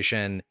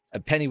situation,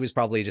 Penny was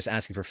probably just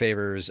asking for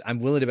favors. I'm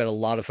willing to bet a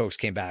lot of folks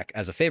came back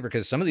as a favor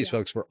because some of these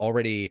folks were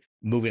already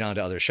moving on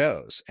to other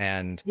shows.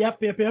 And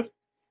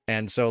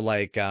And so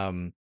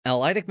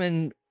Al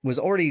Eidechman was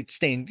already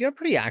staying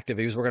pretty active.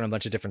 He was working on a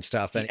bunch of different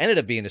stuff and ended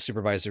up being a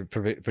supervisor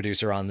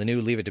producer on the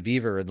new Leave It to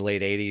Beaver in the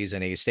late 80s,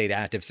 and he stayed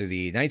active through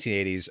the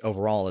 1980s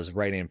overall as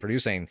writing and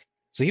producing.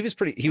 So he was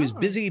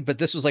busy, but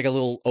this was a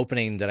little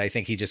opening that I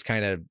think he just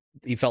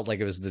he felt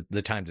like it was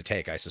the time to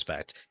take, I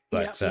suspect.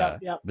 But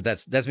but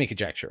that's me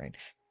conjecturing.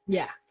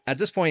 Yeah. At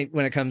this point,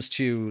 when it comes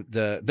to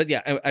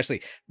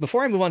actually,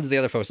 before I move on to the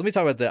other folks, let me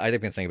talk about the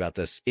Eidechman thing about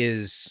this.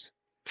 Is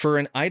for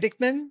an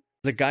Eidechman,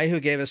 the guy who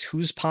gave us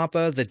Who's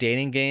Papa, the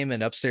dating game,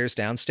 and Upstairs,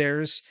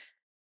 Downstairs,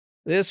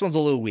 this one's a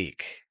little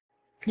weak.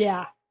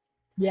 Yeah,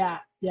 it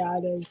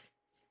is.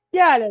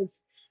 Yeah, it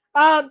is.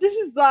 This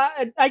is,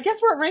 I guess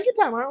we're at ranking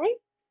time, aren't we?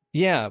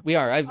 Yeah, we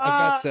are. I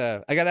got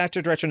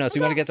actor director notes.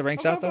 You want to get the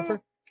ranks out, though?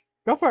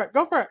 Go for it.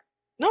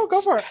 No, go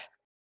for it.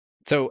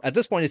 So at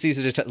this point, it's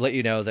easy to let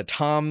you know that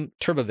Tom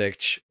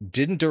Turbovich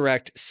didn't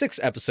direct 6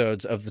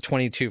 episodes of the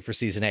 22 for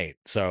season 8.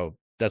 So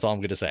that's all I'm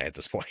going to say at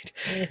this point.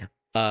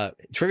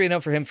 Trivia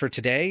note for him for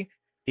today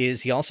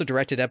is he also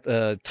directed,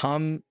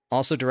 Tom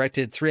also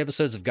directed 3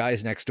 episodes of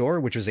Guys Next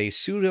Door, which was a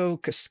pseudo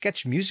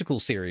sketch musical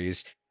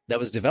series that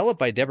was developed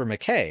by Deborah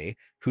McKay,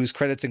 whose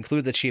credits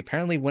include that she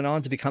apparently went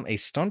on to become a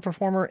stunt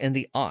performer in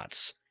the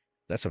aughts.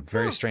 That's a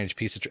very strange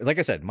piece of like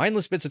I said,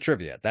 mindless bits of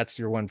trivia. That's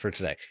your one for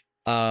today.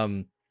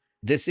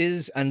 This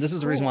is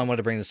the reason why I wanted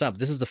to bring this up.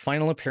 This is the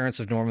final appearance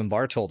of Norman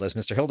Bartold as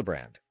Mr.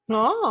 Hildebrand.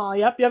 Oh,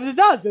 yep, it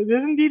does. It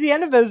is indeed the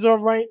end of his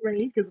reign,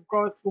 because of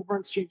course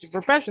Laverne's changing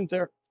professions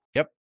here.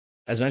 Yep.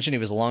 As mentioned, he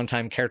was a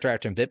longtime character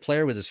actor and bit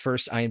player, with his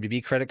first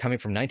IMDb credit coming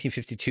from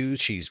 1952.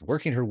 She's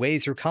working her way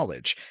through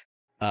college.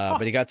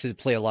 But he got to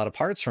play a lot of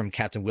parts, from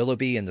Captain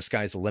Willoughby in The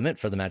Sky's the Limit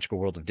for the Magical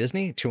World of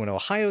Disney to an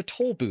Ohio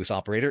toll booth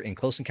operator in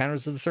Close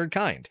Encounters of the Third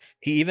Kind.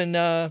 He even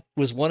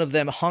was one of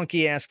them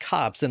honky-ass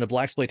cops in a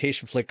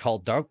blaxploitation flick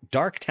called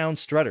Darktown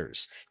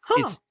Strutters.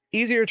 It's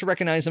easier to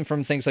recognize him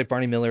from things like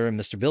Barney Miller and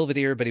Mr.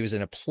 Belvedere, but he was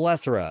in a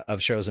plethora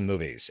of shows and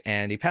movies.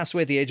 And he passed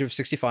away at the age of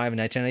 65 in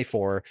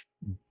 1994,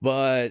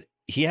 but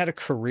he had a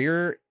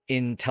career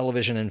in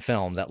television and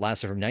film that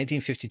lasted from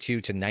 1952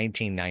 to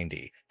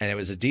 1990. And it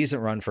was a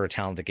decent run for a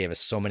talent that gave us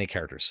so many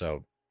characters.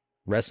 So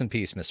rest in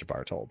peace, Mr.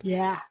 Bartold.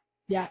 Yeah.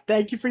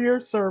 Thank you for your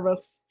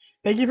service.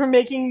 Thank you for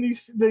making the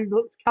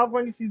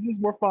California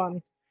seasons more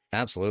fun.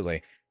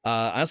 Absolutely.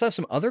 I also have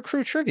some other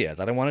crew trivia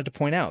that I wanted to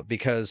point out,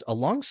 because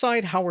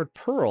alongside Howard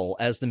Pearl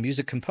as the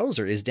music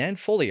composer is Dan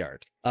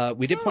Folliard.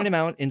 We did point him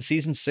out in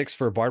season 6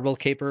 for Bardwell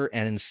Caper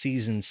and in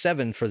season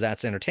 7 for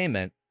That's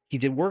Entertainment. He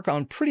did work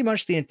on pretty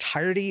much the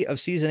entirety of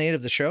season 8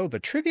 of the show,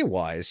 but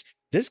trivia-wise,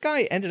 this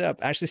guy ended up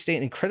actually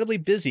staying incredibly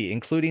busy,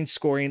 including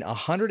scoring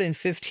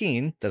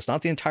 115, that's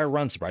not the entire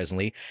run,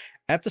 surprisingly,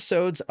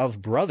 episodes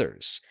of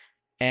Brothers,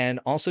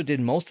 and also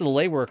did most of the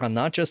legwork on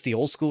not just the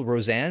old school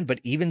Roseanne, but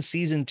even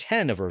season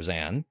 10 of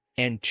Roseanne,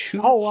 and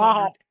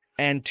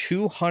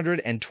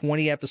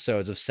 220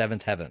 episodes of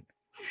Seventh Heaven.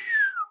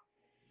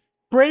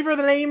 Braver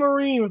than a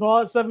Marine with all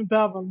that Seventh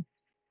Heaven.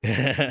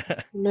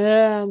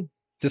 Man.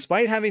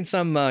 Despite having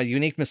some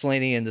unique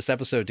miscellany in this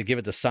episode to give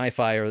it the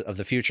sci-fi of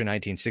the future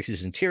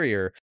 1960s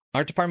interior,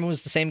 art department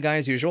was the same guy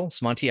as usual,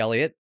 Monty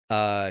Elliott,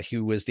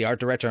 who was the art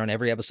director on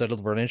every episode of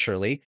Laverne and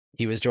Shirley.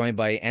 He was joined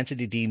by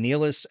Anthony D.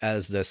 Nealis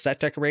as the set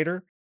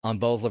decorator on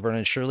both Laverne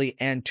and Shirley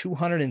and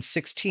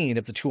 216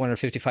 of the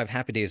 255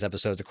 Happy Days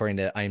episodes, according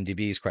to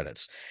IMDb's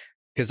credits.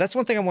 Because that's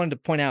one thing I wanted to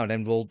point out,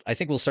 and I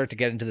think we'll start to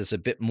get into this a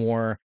bit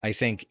more, I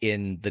think,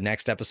 in the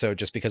next episode,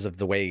 just because of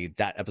the way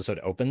that episode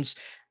opens.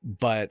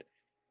 But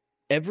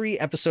every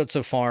episode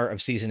so far of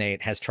season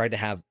 8 has tried to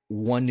have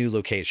one new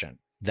location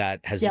that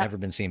has never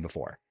been seen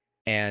before.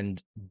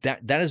 And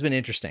that has been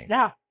interesting.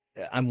 Yeah.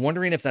 I'm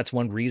wondering if that's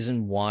one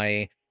reason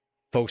why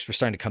folks were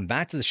starting to come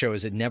back to the show,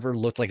 is it never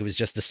looked like it was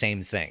just the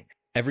same thing.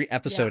 Every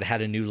episode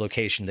had a new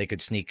location they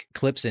could sneak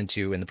clips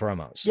into in the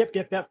promos. Yep.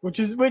 Which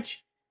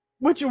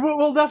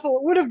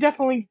would have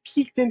definitely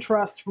piqued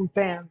interest from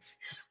fans.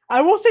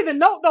 I will say the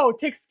note, though,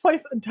 takes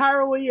place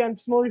entirely in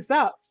smaller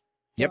sets.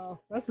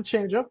 So that's a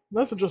change up.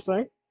 That's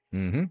interesting.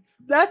 Mm-hmm.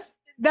 It's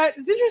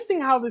interesting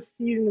how this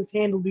season is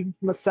handled even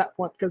from a set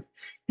point, because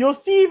you'll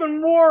see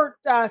even more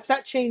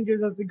set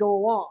changes as we go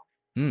along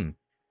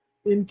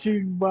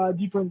into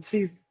deeper in the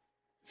season.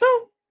 So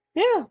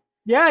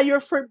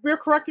you're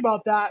correct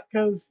about that,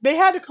 because they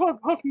had to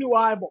hook new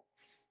eyeballs.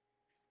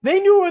 They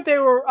knew what they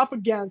were up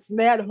against, and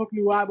they had to hook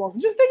new eyeballs.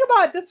 And just think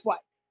about it this way: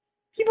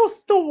 people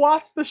still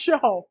watch the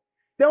show.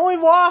 They only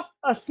lost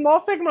a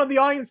small segment of the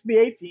audience to the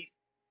 18.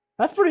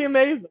 That's pretty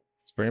amazing.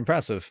 It's pretty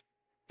impressive.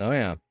 Oh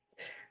yeah.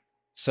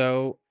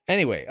 So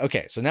anyway,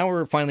 okay, so now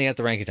we're finally at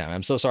the ranking time.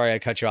 I'm so sorry I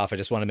cut you off. I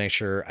just want to make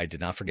sure I did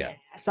not forget. Yeah,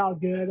 that's all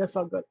good. This is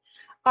a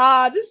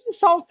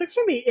solid 6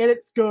 for me, and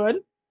it's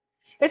good.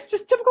 It's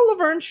just typical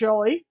Laverne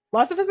Shirley.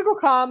 Lots of physical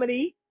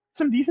comedy,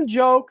 some decent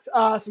jokes,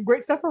 some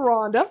great stuff for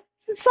Rhonda.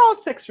 It's a solid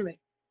 6 for me.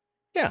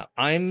 Yeah,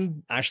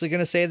 I'm actually going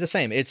to say the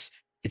same. It's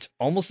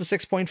almost a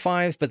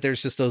 6.5, but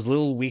there's just those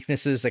little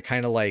weaknesses that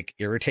kind of like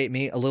irritate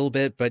me a little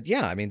bit. But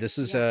yeah, I mean, this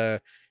is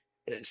a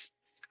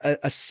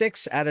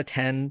 6 out of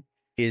 10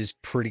 is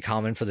pretty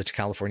common for the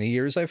California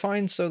years, I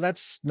find. So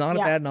that's not a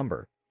bad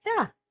number.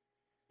 Yeah.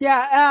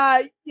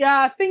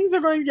 Things are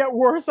going to get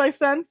worse, I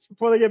sense,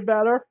 before they get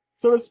better,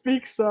 so to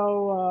speak.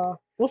 So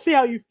we'll see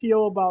how you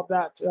feel about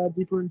that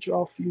deeper into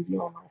all season.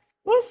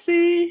 We'll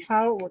see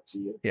how it works for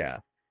you. Yeah.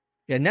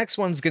 Next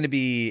one's going to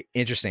be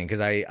interesting,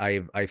 because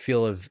I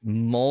feel of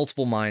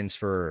multiple minds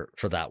for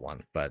that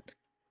one. But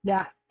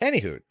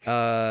anywho,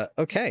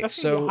 okay.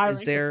 So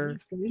is there?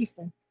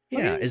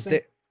 Is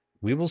there?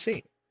 We will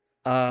see.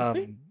 But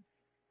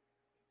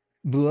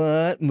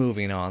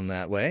moving on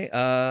that way,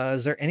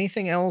 is there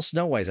anything else?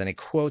 No ways. Any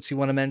quotes you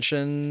want to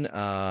mention?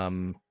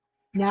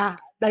 Nah,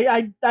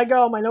 I got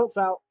all my notes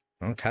out.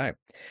 Okay.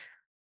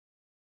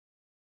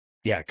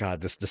 Yeah,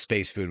 God, the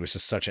space food was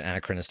just such an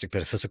anachronistic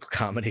bit of physical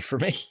comedy for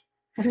me.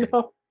 I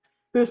know.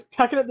 Just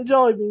pecking at the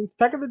jelly beans.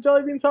 Pecking the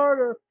jelly beans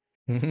harder.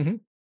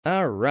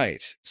 All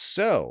right.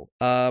 So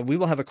we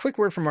will have a quick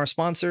word from our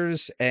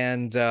sponsors,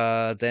 and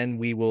then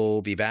we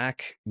will be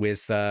back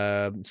with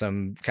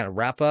some kind of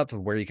wrap up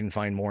of where you can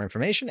find more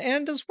information,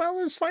 and as well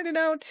as finding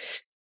out,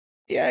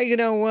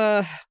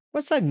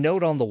 what's that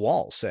note on the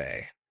wall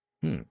say?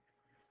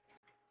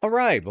 All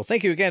right. Well,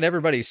 thank you again,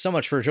 everybody, so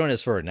much for joining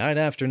us for Night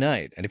After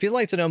Night. And if you'd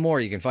like to know more,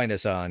 you can find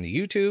us on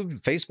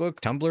YouTube,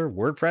 Facebook, Tumblr,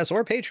 WordPress,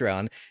 or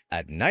Patreon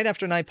at Night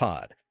After Night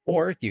Pod.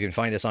 Or you can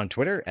find us on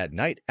Twitter at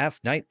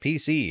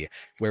NightAfNightPC,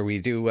 where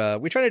we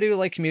try to do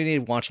like community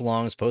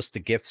watch-alongs, post the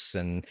GIFs,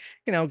 and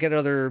get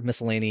other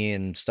miscellany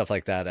and stuff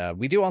like that.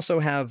 We do also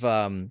have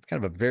kind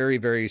of a very,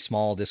 very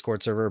small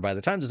Discord server. By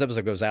the time this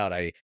episode goes out,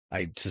 I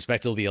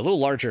suspect it'll be a little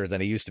larger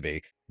than it used to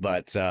be.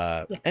 But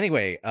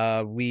anyway,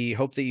 we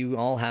hope that you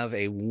all have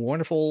a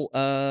wonderful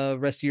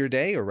rest of your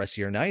day, or rest of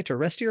your night, or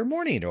rest of your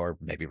morning, or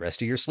maybe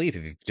rest of your sleep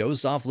if you've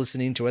dozed off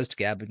listening to us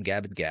gab and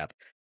gab and gab.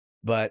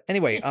 But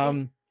anyway,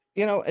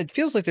 it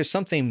feels like there's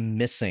something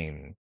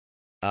missing.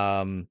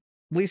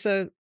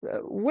 Lisa,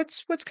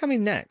 what's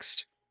coming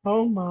next?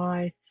 Oh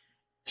my.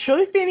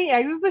 Shirley Feeney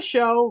exits the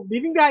show,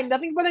 leaving behind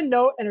nothing but a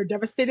note and her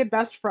devastated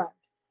best friend.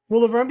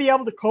 Will Laverne be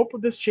able to cope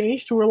with this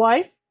change to her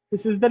life?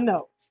 This is the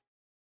note.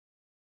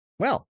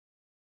 Well.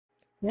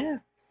 Yeah.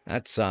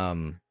 That's,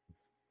 Yeah.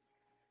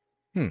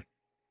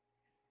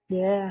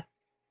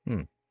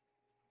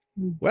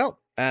 Well,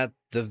 at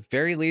the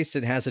very least,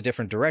 it has a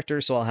different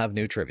director, so I'll have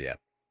new trivia.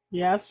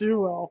 Yes, you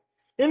will.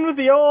 In with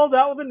the old,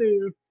 out with the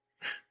new.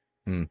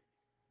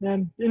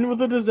 And in with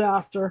the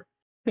disaster.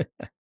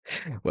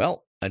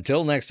 Well,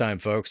 until next time,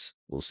 folks,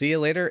 we'll see you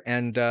later.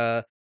 And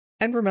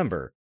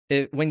remember,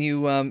 when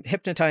you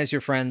hypnotize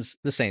your friends,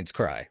 the saints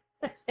cry.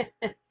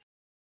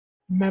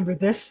 Remember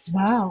this as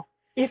well.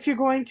 If you're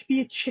going to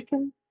be a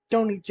chicken,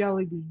 don't eat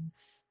jelly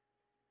beans.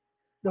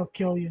 They'll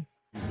kill you.